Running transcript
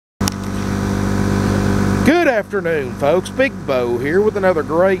Good afternoon, folks. Big Bo here with another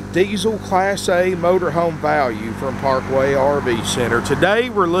great diesel Class A motorhome value from Parkway RV Center. Today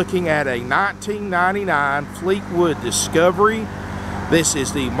we're looking at a 1999 Fleetwood Discovery. This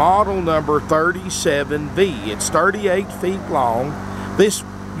is the model number 37V. It's 38 feet long. This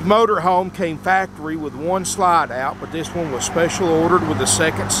motorhome came factory with one slide out, but this one was special ordered with a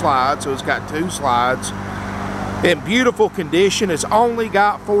second slide, so it's got two slides. In beautiful condition. It's only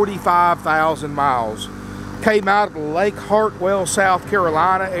got 45,000 miles. Came out of the Lake Hartwell, South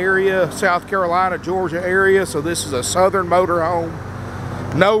Carolina area, South Carolina, Georgia area, so this is a southern motorhome.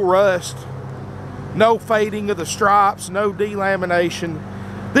 No rust, no fading of the stripes, no delamination.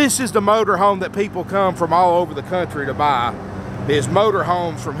 This is the motorhome that people come from all over the country to buy, is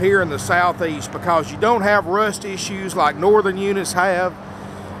motorhomes from here in the southeast, because you don't have rust issues like northern units have,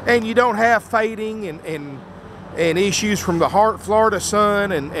 and you don't have fading and issues from the Florida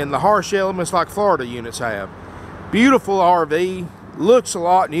sun and the harsh elements like Florida units have. Beautiful RV, looks a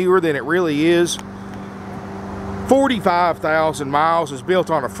lot newer than it really is. 45,000 miles, is built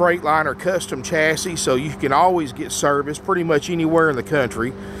on a Frieghtliner Custom Chassis, so you can always get service pretty much anywhere in the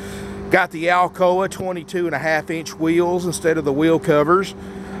country. Got the Alcoa 22.5-inch wheels instead of the wheel covers.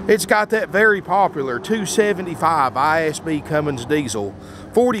 It's got that very popular 275 ISB Cummins diesel,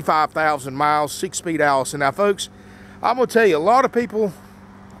 45,000 miles, 6-speed Allison. Now, folks, I'm going to tell you, a lot of people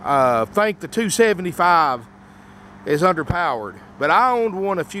think the 275 is underpowered, but I owned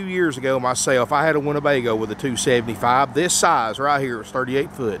one a few years ago myself. I had a Winnebago with a 275, this size right here. It's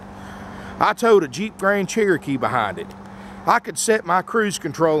 38 foot. I towed a Jeep Grand Cherokee behind it. I could set my cruise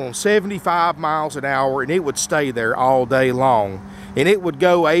control on 75 miles an hour and it would stay there all day long. And it would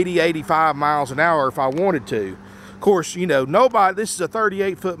go 80, 85 miles an hour if I wanted to. Of course, you know, this is a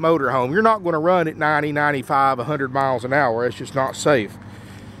 38-foot motorhome. You're not going to run at 90, 95, 100 miles an hour. It's just not safe.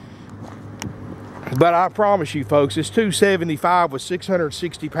 But I promise you, folks, this 275 with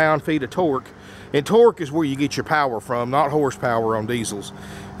 660 pound-feet of torque, and torque is where you get your power from, not horsepower on diesels,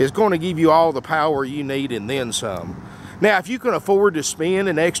 is going to give you all the power you need and then some. Now, if you can afford to spend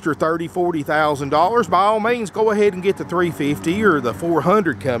an extra $30,000, $40,000, by all means, go ahead and get the 350 or the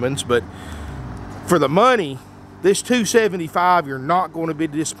 400 Cummins. But for the money, this 275 you're not going to be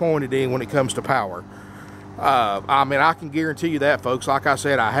disappointed in when it comes to power. I mean, I can guarantee you that, folks. Like I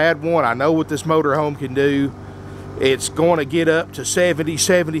said, I had one. I know what this motorhome can do. It's going to get up to 70,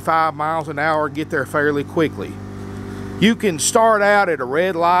 75 miles an hour and get there fairly quickly. You can start out at a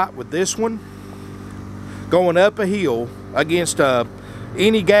red light with this one, going up a hill against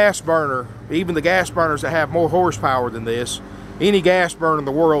any gas burner, even the gas burners that have more horsepower than this, any gas burner in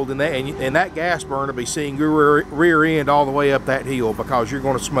the world, and that gas burner will be seeing your rear end all the way up that hill because you're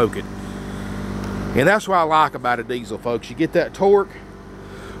going to smoke it. And that's what I like about a diesel, folks. You get that torque,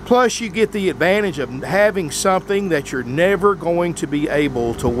 plus you get the advantage of having something that you're never going to be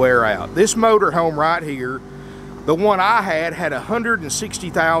able to wear out. This motorhome right here, the one I had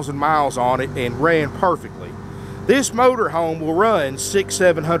 160,000 miles on it and ran perfectly. This motorhome will run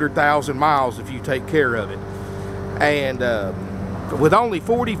 600,000–700,000 miles if you take care of it. And with only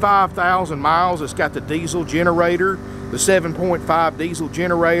 45,000 miles, it's got the diesel generator, the 7.5 diesel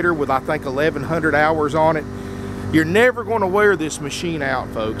generator with, I think, 1,100 hours on it. You're never going to wear this machine out,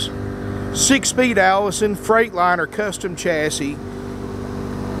 folks. 6-speed Allison, Frieghtliner Custom Chassis.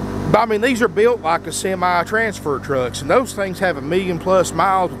 I mean, these are built like a semi-transfer trucks, and those things have 1,000,000+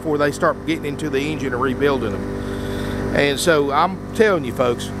 miles before they start getting into the engine and rebuilding them. And so I'm telling you,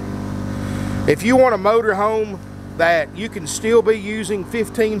 folks, if you want a motorhome that you can still be using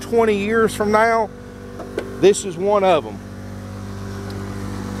 15, 20 years from now, this is one of them.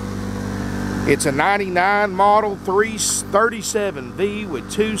 It's a 99 model 337V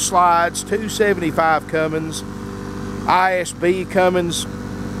with two slides, 275 Cummins, ISB Cummins,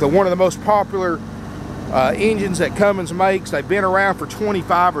 one of the most popular engines that Cummins makes. They've been around for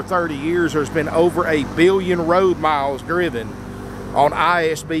 25 or 30 years. There's been over 1 billion road miles driven on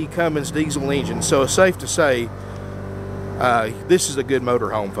ISB Cummins diesel engines. So it's safe to say this is a good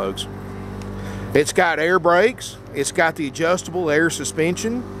motorhome, folks. It's got air brakes. It's got the adjustable air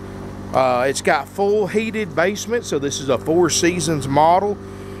suspension. It's got full heated basement, so this is a 4 Seasons model.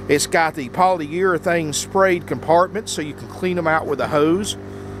 It's got the polyurethane sprayed compartments, so you can clean them out with a hose.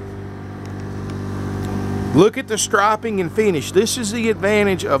 Look at the striping and finish. This is the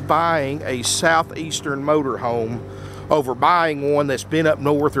advantage of buying a southeastern motorhome over buying one that's been up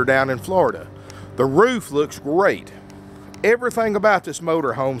north or down in Florida. The roof looks great. Everything about this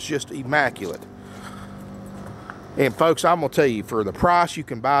motorhome is just immaculate. And folks, I'm going to tell you, for the price you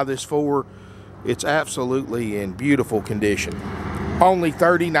can buy this for, it's absolutely in beautiful condition. Only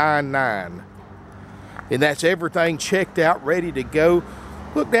 $39,900. And that's everything checked out, ready to go.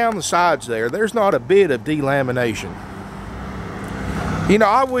 Look down the sides there. There's not a bit of delamination. You know,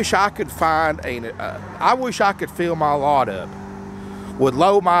 I wish I could find I wish I could fill my lot up with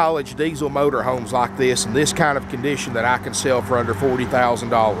low mileage diesel motorhomes like this in this kind of condition that I can sell for under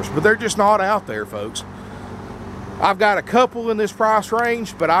 $40,000. But they're just not out there, folks. I've got a couple in this price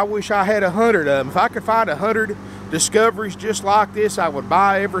range, but I wish I had 100 of them. If I could find 100 Discoveries just like this, I would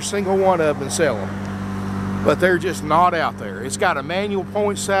buy every single one of them and sell them. But they're just not out there. It's got a manual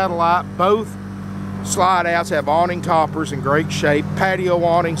point satellite. Both slide outs have awning toppers in great shape, patio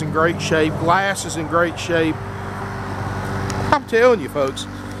awnings in great shape, glasses in great shape. I'm telling you, folks,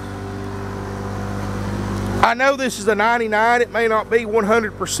 I know this is a 99. It may not be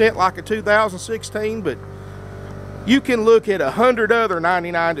 100% like a 2016, but you can look at 100 other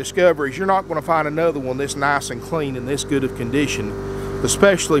 99 Discoveries. You're not going to find another one this nice and clean in this good of condition,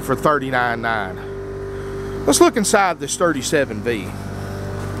 especially for $39,900. Let's look inside this 37V.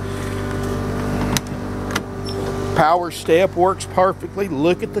 Power step works perfectly.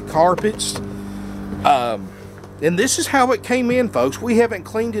 Look at the carpets. And this is how it came in, folks. We haven't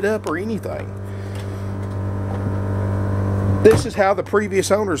cleaned it up or anything. This is how the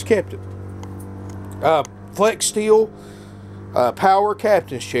previous owners kept it. Flex steel power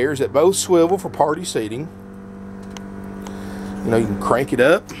captain's chairs that both swivel for party seating. You know, you can crank it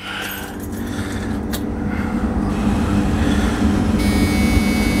up.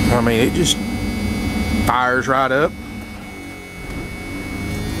 I mean, it just fires right up.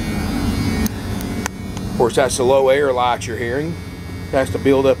 Of course, that's the low air light you're hearing. It has to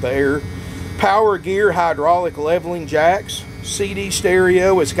build up the air. Power gear hydraulic leveling jacks. CD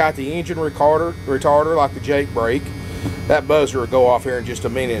stereo. It's got the engine retarder like the Jake brake. That buzzer will go off here in just a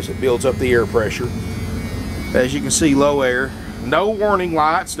minute as it builds up the air pressure. As you can see, low air. No warning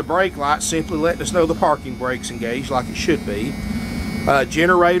lights. The brake lights simply letting us know the parking brake's engaged like it should be.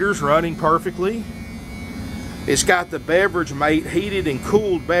 Generators running perfectly. It's got the Beverage Mate heated and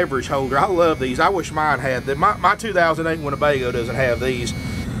cooled beverage holder. I love these. I wish mine had them. My 2008 Winnebago doesn't have these.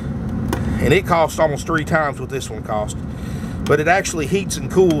 And it costs almost 3 times what this one cost. But it actually heats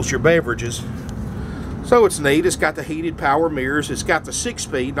and cools your beverages. So it's neat. It's got the heated power mirrors. It's got the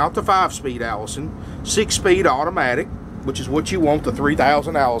 6-speed, not the 5-speed Allison. 6-speed automatic, which is what you want, the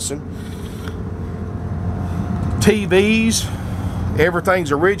 3000 Allison. TVs.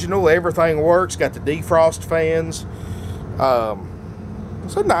 Everything's original. Everything works. Got the defrost fans.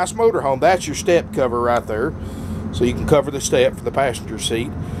 It's a nice motorhome. That's your step cover right there. So you can cover the step for the passenger seat.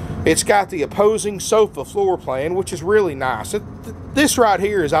 It's got the opposing sofa floor plan, which is really nice. This right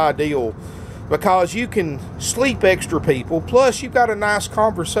here is ideal because you can sleep extra people. Plus, you've got a nice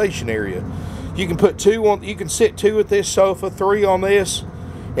conversation area. You can put 2 on. You can sit 2 at this sofa, 3 on this,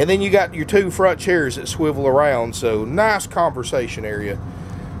 and then you got your 2 front chairs that swivel around. So nice conversation area.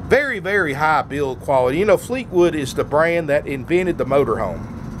 Very, very high build quality. You know, Fleetwood is the brand that invented the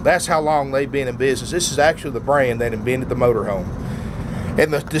motorhome. That's how long they've been in business. This is actually the brand that invented the motorhome.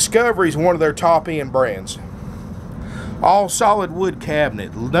 And the Discovery is one of their top-end brands. All solid wood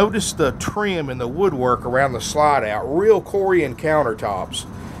cabinet. Notice the trim and the woodwork around the slide out. Real Corian countertops.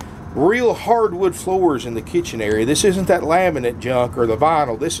 Real hardwood floors in the kitchen area. This isn't that laminate junk or the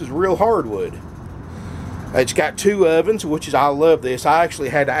vinyl. This is real hardwood. It's got 2 ovens, which is, I love this. I actually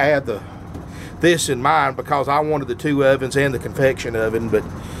had to add this in mine because I wanted the 2 ovens and the convection oven, but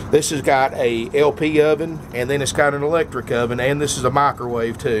this has got a LP oven, and then it's got an electric oven, and this is a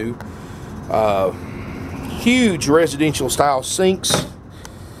microwave too. Huge residential style sinks.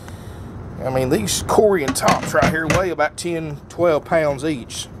 I mean, these Corian tops right here weigh about 10-12 pounds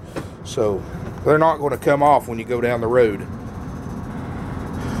each, so they're not going to come off when you go down the road.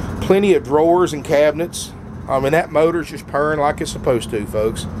 Plenty of drawers and cabinets. I mean, that motor's just purring like it's supposed to,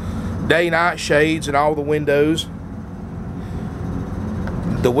 folks. Day-night shades in all the windows.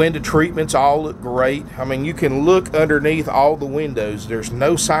 The window treatments all look great. I mean, you can look underneath all the windows. There's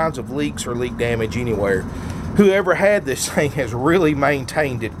no signs of leaks or leak damage anywhere. Whoever had this thing has really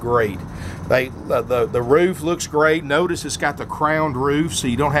maintained it great. The roof looks great. Notice it's got the crowned roof, so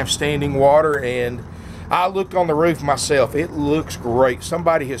you don't have standing water. And I looked on the roof myself. It looks great.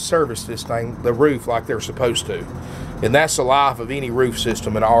 Somebody has serviced this thing, the roof, like they're supposed to. And that's the life of any roof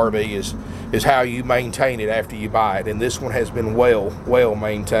system in an RV is how you maintain it after you buy it. And this one has been well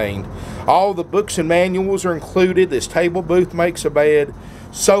maintained. All the books and manuals are included. This table booth makes a bed.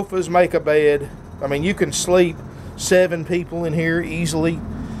 Sofas make a bed. I mean, you can sleep 7 people in here easily.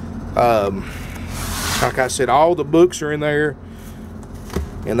 Like I said, all the books are in there.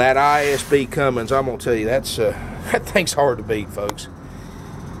 And that ISB Cummins, I'm going to tell you, that thing's hard to beat, folks.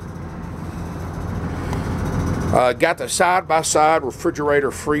 Got the side-by-side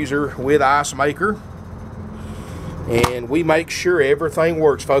refrigerator freezer with ice maker. And we make sure everything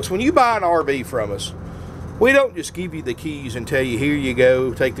works, folks. When you buy an RV from us, we don't just give you the keys and tell you, here you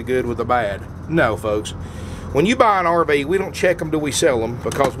go, take the good with the bad. No, folks. When you buy an RV, we don't check them till we sell them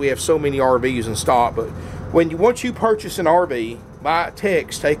because we have so many RVs in stock. But once you purchase an RV, by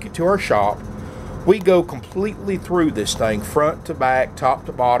text, take it to our shop. We go completely through this thing, front to back, top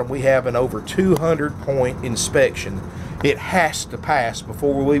to bottom. We have an over 200-point inspection. It has to pass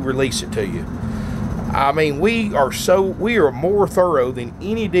before we release it to you. I mean, we are more thorough than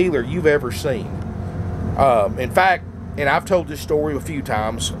any dealer you've ever seen. In fact, and I've told this story a few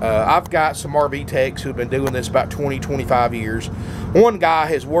times, I've got some RV techs who've been doing this about 20, 25 years. One guy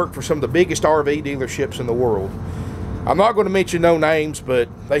has worked for some of the biggest RV dealerships in the world. I'm not going to mention no names, but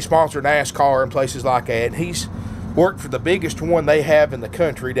they sponsor NASCAR and places like that. And he's worked for the biggest one they have in the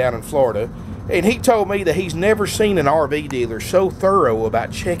country down in Florida. And he told me that he's never seen an RV dealer so thorough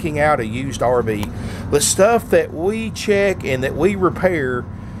about checking out a used RV. The stuff that we check and that we repair,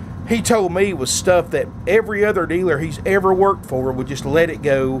 he told me was stuff that every other dealer he's ever worked for would just let it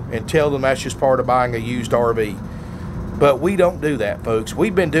go and tell them that's just part of buying a used RV. But we don't do that, folks.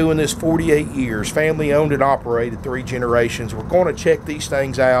 We've been doing this 48 years, family owned and operated, 3 generations. We're going to check these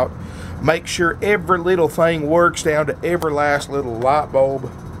things out, make sure every little thing works down to every last little light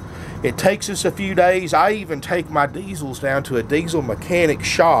bulb. It takes us a few days. I even take my diesels down to a diesel mechanic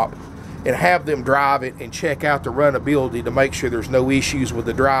shop and have them drive it and check out the runnability to make sure there's no issues with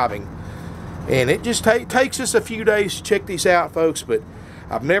the driving. And it just takes us a few days to check these out, folks, but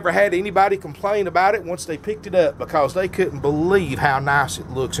I've never had anybody complain about it once they picked it up because they couldn't believe how nice it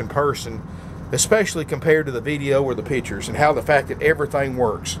looks in person, especially compared to the video or the pictures, and how the fact that everything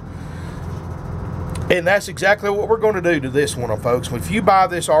works. And that's exactly what we're going to do to this one, folks. If you buy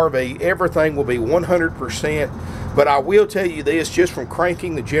this RV, everything will be 100%. But I will tell you this, just from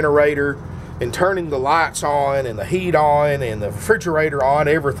cranking the generator and turning the lights on and the heat on and the refrigerator on,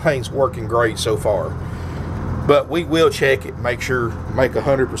 everything's working great so far. But we will check it, make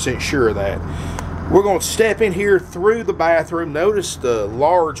 100% sure of that. We're going to step in here through the bathroom. Notice the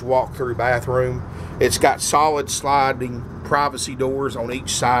large walk-through bathroom. It's got solid sliding privacy doors on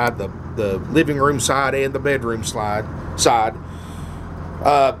each side, the living room side and the bedroom side.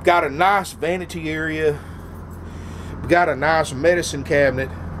 Got a nice vanity area. Got a nice medicine cabinet,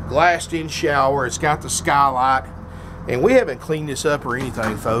 glassed-in shower. It's got the skylight. And we haven't cleaned this up or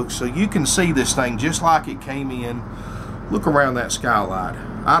anything, folks, so you can see this thing just like it came in. Look around that skylight.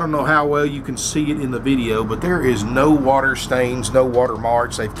 I don't know how well you can see it in the video, but there is no water stains, no water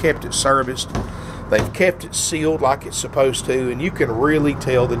marks. They've kept it serviced. They've kept it sealed like it's supposed to, and you can really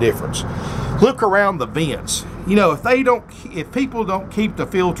tell the difference. Look around the vents. You know, if people don't keep the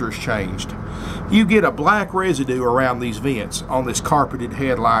filters changed, you get a black residue around these vents on this carpeted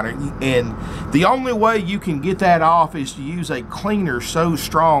headliner, and the only way you can get that off is to use a cleaner so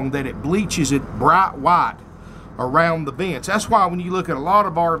strong that it bleaches it bright white around the vents. That's why when you look at a lot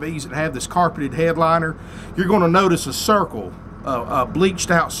of RVs that have this carpeted headliner, you're going to notice a circle, a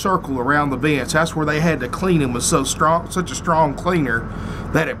bleached out circle around the vents. That's where they had to clean them with such a strong cleaner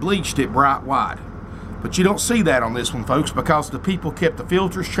that it bleached it bright white. But you don't see that on this one, folks, because the people kept the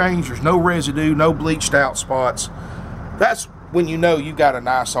filters changed. There's no residue, no bleached out spots. That's when you know you got a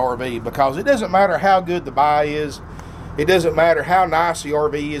nice RV, because it doesn't matter how good the buy is. It doesn't matter how nice the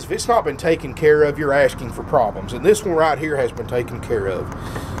RV is. If it's not been taken care of, you're asking for problems. And this one right here has been taken care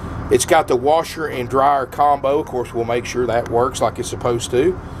of. It's got the washer and dryer combo. Of course, we'll make sure that works like it's supposed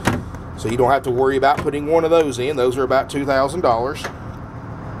to. So you don't have to worry about putting one of those in. Those are about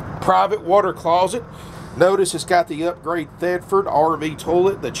 $2,000. Private water closet. Notice it's got the upgrade Thetford RV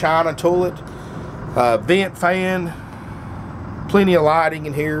toilet, the China toilet, vent fan, plenty of lighting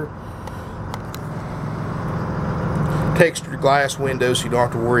in here. Textured glass windows, so you don't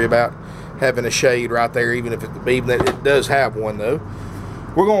have to worry about having a shade right there, even if it does have one though.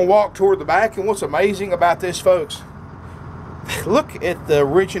 We're going to walk toward the back, and what's amazing about this, folks, look at the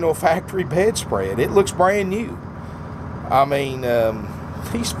original factory bedspread. It looks brand new. I mean,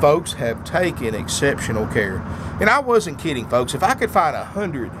 these folks have taken exceptional care. And I wasn't kidding, folks. If I could find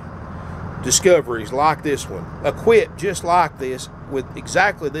 100 Discoveries like this one, equipped just like this, with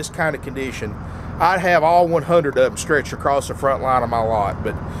exactly this kind of condition, I'd have all 100 of them stretched across the front line of my lot.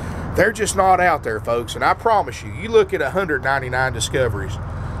 But they're just not out there, folks. And I promise you, you look at 199 Discoveries,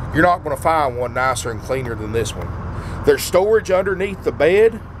 you're not going to find one nicer and cleaner than this one. There's storage underneath the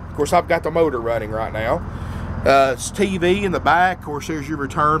bed. Of course, I've got the motor running right now. It's TV in the back. Of course, there's your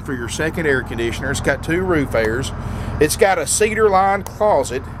return for your second air conditioner. It's got 2 roof airs. It's got a cedar lined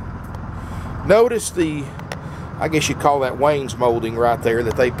closet. Notice the I guess you'd call that Wayne's molding right there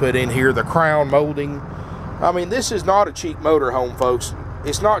that they put in here, the crown molding. I mean, this is not a cheap motorhome, folks.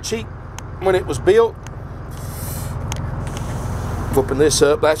 It's not cheap when it was built. Flipping this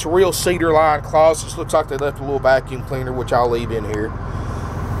up, that's a real cedar line closets. Looks like they left a little vacuum cleaner, which I'll leave in here.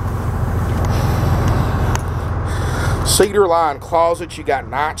 Cedar line closets. You got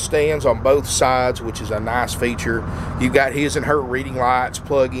nightstands on both sides, which is a nice feature. You got his and her reading lights,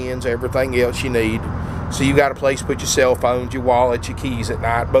 plug-ins, everything else you need. So you got a place to put your cell phones, your wallet, your keys at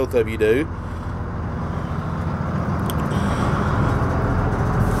night. Both of you do.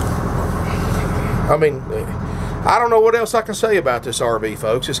 I mean, I don't know what else I can say about this RV,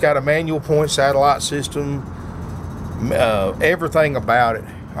 folks. It's got a manual point satellite system, everything about it.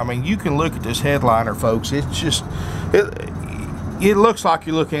 I mean, you can look at this headliner, folks. It's just, it looks like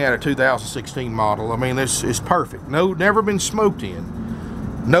you're looking at a 2016 model. I mean, it's perfect. No, never been smoked in.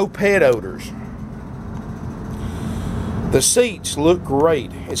 No pet odors. The seats look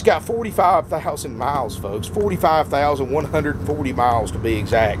great. It's got 45,000 miles, folks. 45,140 miles to be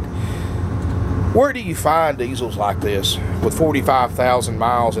exact. Where do you find diesels like this with 45,000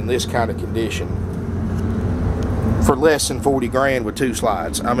 miles in this kind of condition for less than 40 grand with 2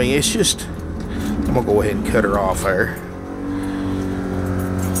 slides? I mean, it's just, I'm gonna go ahead and cut her off there.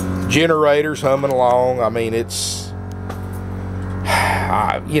 Generators humming along. I mean, it's,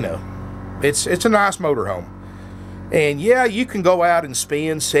 you know, it's a nice motorhome. And yeah, you can go out and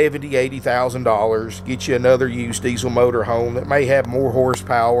spend $70,000, $80,000, get you another used diesel motorhome that may have more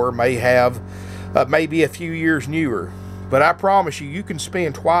horsepower, may have maybe a few years newer. But I promise you, you can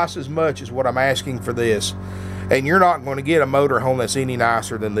spend twice as much as what I'm asking for this, and you're not going to get a motorhome that's any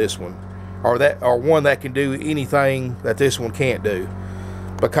nicer than this one, or one that can do anything that this one can't do.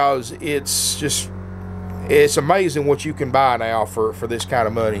 Because it's amazing what you can buy now for this kind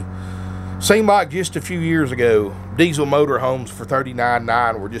of money. Seemed like just a few years ago, diesel motorhomes for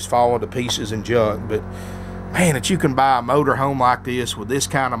 $39,900 were just falling to pieces and junk. But man, that you can buy a motorhome like this with this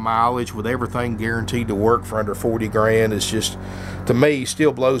kind of mileage, with everything guaranteed to work for under 40 grand, is just, to me,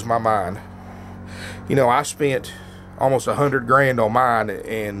 still blows my mind. You know, I spent almost 100 grand on mine,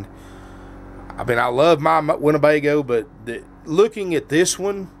 and I mean, I love my Winnebago, but looking at this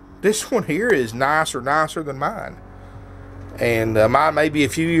one here is nicer than mine. And mine may be a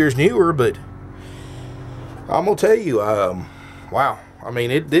few years newer, but I'm gonna tell you, wow. I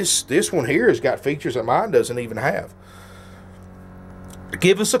mean, this one here has got features that mine doesn't even have.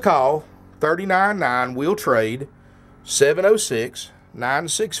 Give us a call, $39,900. We'll trade,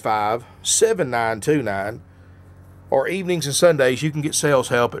 706-965-7929. Or evenings and Sundays, you can get sales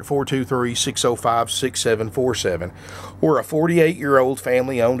help at 423-605-6747. We're a 48-year-old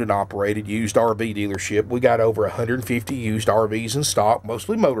family-owned and operated used RV dealership. We got over 150 used RVs in stock,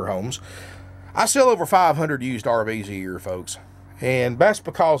 mostly motorhomes. I sell over 500 used RVs a year, folks. And that's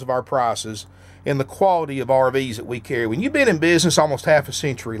because of our prices and the quality of RVs that we carry. When you've been in business almost half a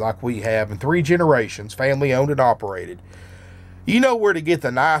century like we have, in 3 generations, family-owned and operated, you know where to get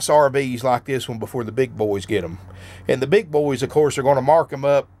the nice RVs like this one before the big boys get them. And the big boys, of course, are going to mark them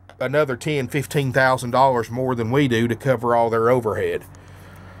up another $10,000, $15,000 more than we do to cover all their overhead.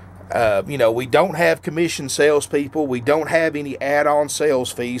 You know, we don't have commission salespeople. We don't have any add-on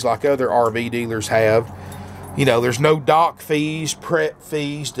sales fees like other RV dealers have. You know, there's no dock fees, prep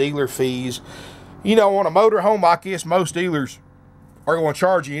fees, dealer fees. You know, on a motorhome like this, most dealers are going to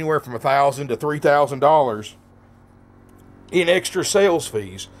charge you anywhere from $1,000 to $3,000 in extra sales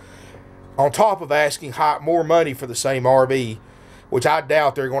fees, on top of asking more money for the same RV, which I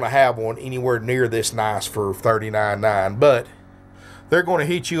doubt they're going to have one anywhere near this nice for $39,900. But they're going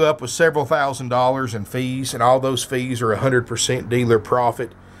to hit you up with several $1,000s in fees, and all those fees are 100% dealer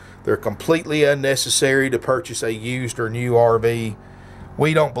profit. They're completely unnecessary to purchase a used or new RV.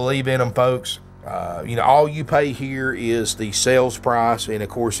 We don't believe in them, folks. You know, all you pay here is the sales price, and of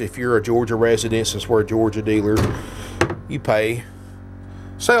course, if you're a Georgia resident, since we're a Georgia dealer, you pay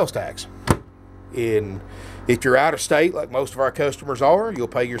sales tax. And if you're out of state, like most of our customers are, you'll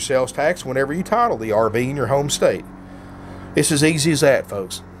pay your sales tax whenever you title the RV in your home state. It's as easy as that,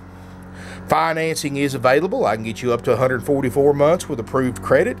 folks. Financing is available. I can get you up to 144 months with approved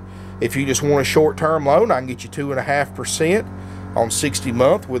credit. If you just want a short-term loan, I can get you 2.5% on 60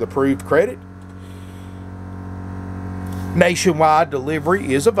 months with approved credit. Nationwide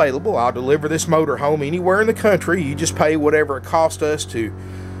delivery is available. I'll deliver this motorhome anywhere in the country. You just pay whatever it costs us to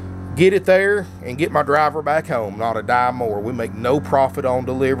get it there and get my driver back home, not a dime more. We make no profit on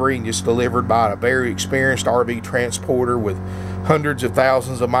delivery, and just delivered by a very experienced RV transporter with hundreds of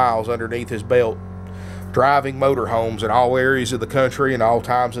thousands of miles underneath his belt. driving motorhomes in all areas of the country and all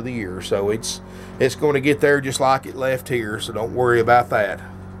times of the year. So it's going to get there just like it left here, so don't worry about that.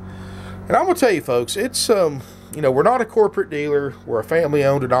 And I'm going to tell you folks, it's you know, we're not a corporate dealer. We're a family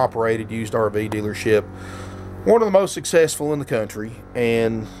owned and operated used RV dealership, one of the most successful in the country.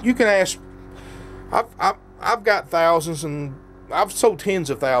 And you can ask, I've got thousands, and I've sold tens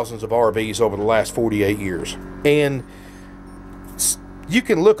of thousands of RVs over the last 48 years. And you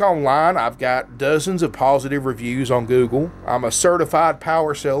can look online. I've got dozens of positive reviews on Google. I'm a certified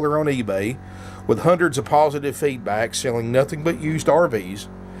power seller on eBay with hundreds of positive feedback, selling nothing but used RVs.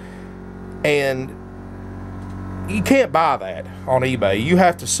 And you can't buy that on eBay. You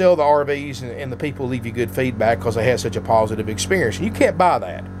have to sell the RVs, and the people leave you good feedback because they had such a positive experience. You can't buy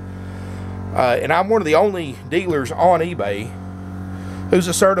that. And I'm one of the only dealers on eBay who's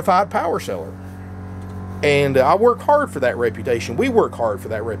a certified power seller. And I work hard for that reputation. We work hard for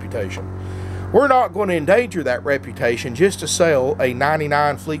that reputation. We're not going to endanger that reputation just to sell a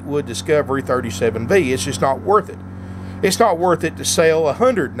 99 Fleetwood Discovery 37V. It's just not worth it. It's not worth it to sell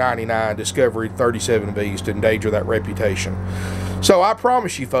 199 Discovery 37Vs to endanger that reputation. So I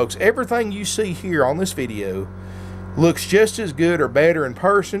promise you folks, everything you see here on this video looks just as good or better in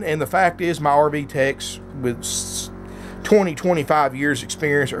person. And the fact is, my RV techs with 20-25 years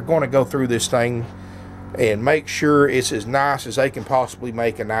experience are going to go through this thing and make sure it's as nice as they can possibly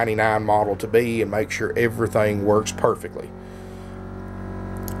make a 99 model to be, and make sure everything works perfectly.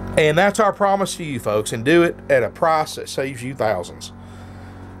 And that's our promise to you folks, and do it at a price that saves you thousands.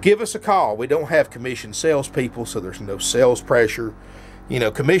 Give us a call. We don't have commission salespeople, so there's no sales pressure. You know,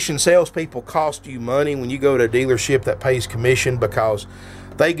 commission salespeople cost you money when you go to a dealership that pays commission, because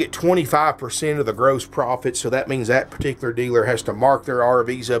they get 25% of the gross profit. So that means that particular dealer has to mark their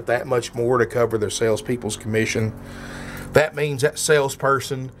RVs up that much more to cover their salespeople's commission. That means that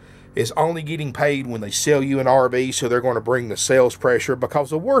salesperson is only getting paid when they sell you an RV, so they're going to bring the sales pressure, because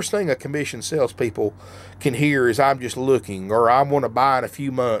the worst thing a commission salespeople can hear is, I'm just looking, or I want to buy in a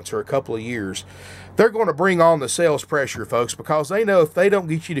few months or a couple of years. They're going to bring on the sales pressure, folks, because they know if they don't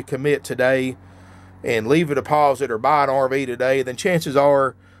get you to commit today and leave a deposit or buy an RV today, then chances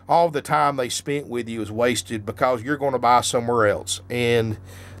are all the time they spent with you is wasted, because you're going to buy somewhere else. And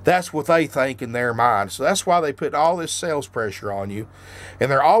that's what they think in their mind. So that's why they put all this sales pressure on you.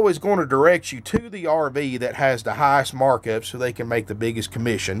 And they're always going to direct you to the RV that has the highest markup so they can make the biggest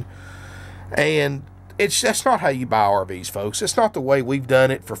commission. And that's not how you buy RVs, folks. It's not the way we've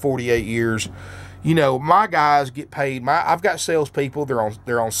done it for 48 years. You know, my guys get paid. I've got salespeople.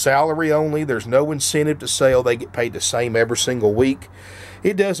 They're on salary only. There's no incentive to sell. They get paid the same every single week.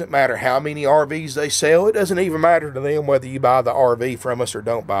 It doesn't matter how many RVs they sell. It doesn't even matter to them whether you buy the RV from us or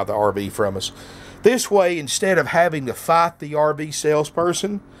don't buy the RV from us. This way, instead of having to fight the RV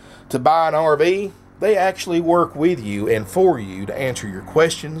salesperson to buy an RV, they actually work with you and for you to answer your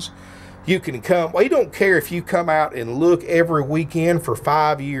questions. You can come. We don't care if you come out and look every weekend for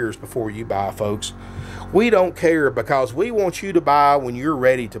 5 years before you buy, folks. We don't care, because we want you to buy when you're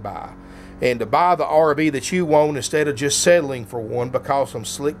ready to buy, and to buy the RV that you want, instead of just settling for one because some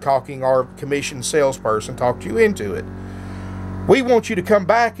slick talking our commission salesperson talked you into it. We want you to come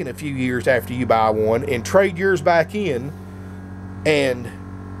back in a few years after you buy one and trade yours back in and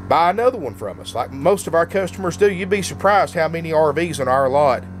buy another one from us, like most of our customers do. You'd be surprised how many RVs on our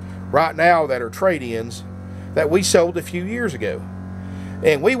lot right now that are trade-ins that we sold a few years ago.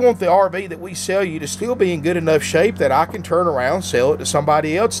 And we want the RV that we sell you to still be in good enough shape that I can turn around, sell it to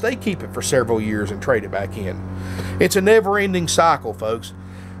somebody else. They keep it for several years and trade it back in. It's a never-ending cycle, folks.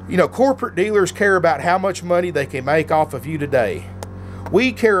 You know, corporate dealers care about how much money they can make off of you today.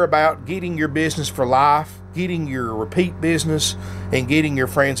 We care about getting your business for life, getting your repeat business, and getting your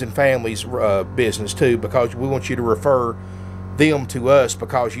friends and family's business too, because we want you to refer them to us,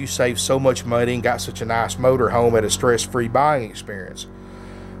 because you save so much money and got such a nice motorhome at a stress-free buying experience.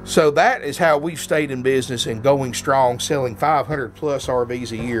 So that is how we've stayed in business and going strong, selling 500 plus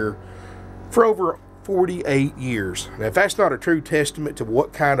RVs a year for over 48 years. Now, if that's not a true testament to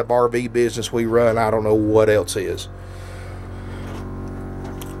what kind of RV business we run, I don't know what else is.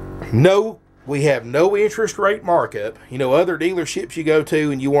 No, we have no interest rate markup. You know, other dealerships you go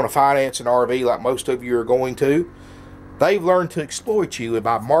to and you want to finance an RV like most of you are going to, they've learned to exploit you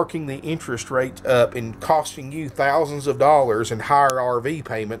by marking the interest rate up and costing you thousands of dollars in higher RV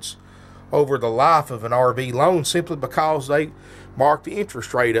payments over the life of an RV loan, simply because they mark the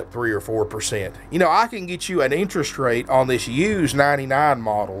interest rate up 3 or 4%. You know, I can get you an interest rate on this used 99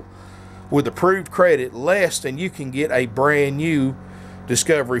 model with approved credit less than you can get a brand new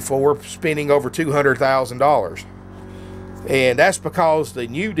Discovery for, spending over $200,000. And that's because the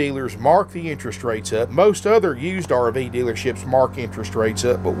new dealers mark the interest rates up. Most other used RV dealerships mark interest rates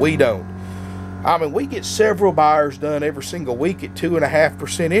up, but we don't. I mean, we get several buyers done every single week at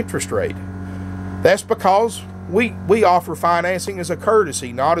 2.5% interest rate. That's because we offer financing as a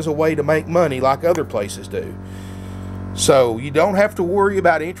courtesy, not as a way to make money like other places do. So you don't have to worry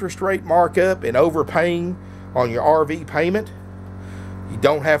about interest rate markup and overpaying on your RV payment. You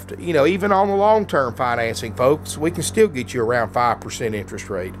don't have to, you know, even on the long-term financing, folks, we can still get you around 5% interest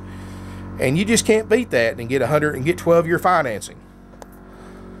rate. And you just can't beat that and get 12-year financing.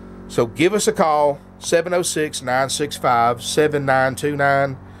 So give us a call,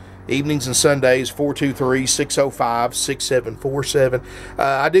 706-965-7929. Evenings and Sundays, 423-605-6747.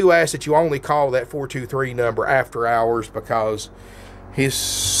 I do ask that you only call that 423 number after hours, because his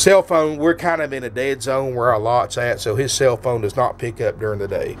cell phone, we're kind of in a dead zone where our lot's at, so his cell phone does not pick up during the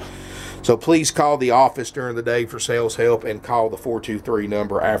day. So please call the office during the day for sales help, and call the 423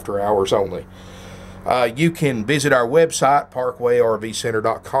 number after hours only. You can visit our website,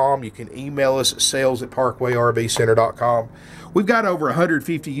 parkwayrvcenter.com. You can email us at sales@parkwayrvcenter.com. We've got over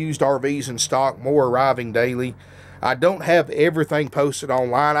 150 used RVs in stock, more arriving daily. I don't have everything posted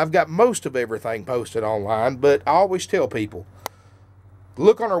online. I've got most of everything posted online, but I always tell people,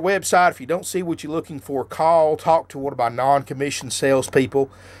 look on our website. If you don't see what you're looking for, call, talk to one of our non-commissioned salespeople.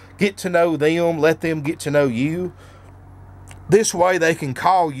 Get to know them, let them get to know you. This way they can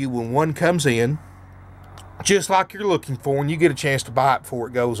call you when one comes in, just like you're looking for, and you get a chance to buy it before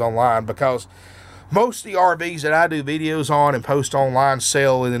it goes online, because most of the RVs that I do videos on and post online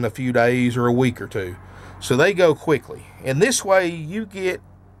sell within a few days or a week or two. So they go quickly. And this way you get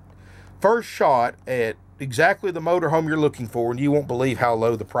first shot at exactly the motorhome you're looking for, and you won't believe how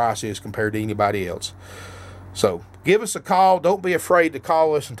low the price is compared to anybody else. So give us a call. Don't be afraid to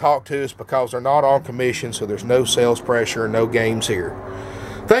call us and talk to us, because they're not on commission, so there's no sales pressure and no games here.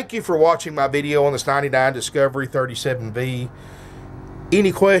 Thank you for watching my video on this 99 Discovery 37V.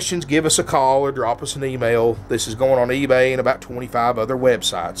 Any questions, give us a call or drop us an email. This is going on eBay and about 25 other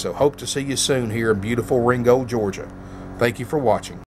websites. So hope to see you soon here in beautiful Ringgold, Georgia. Thank you for watching.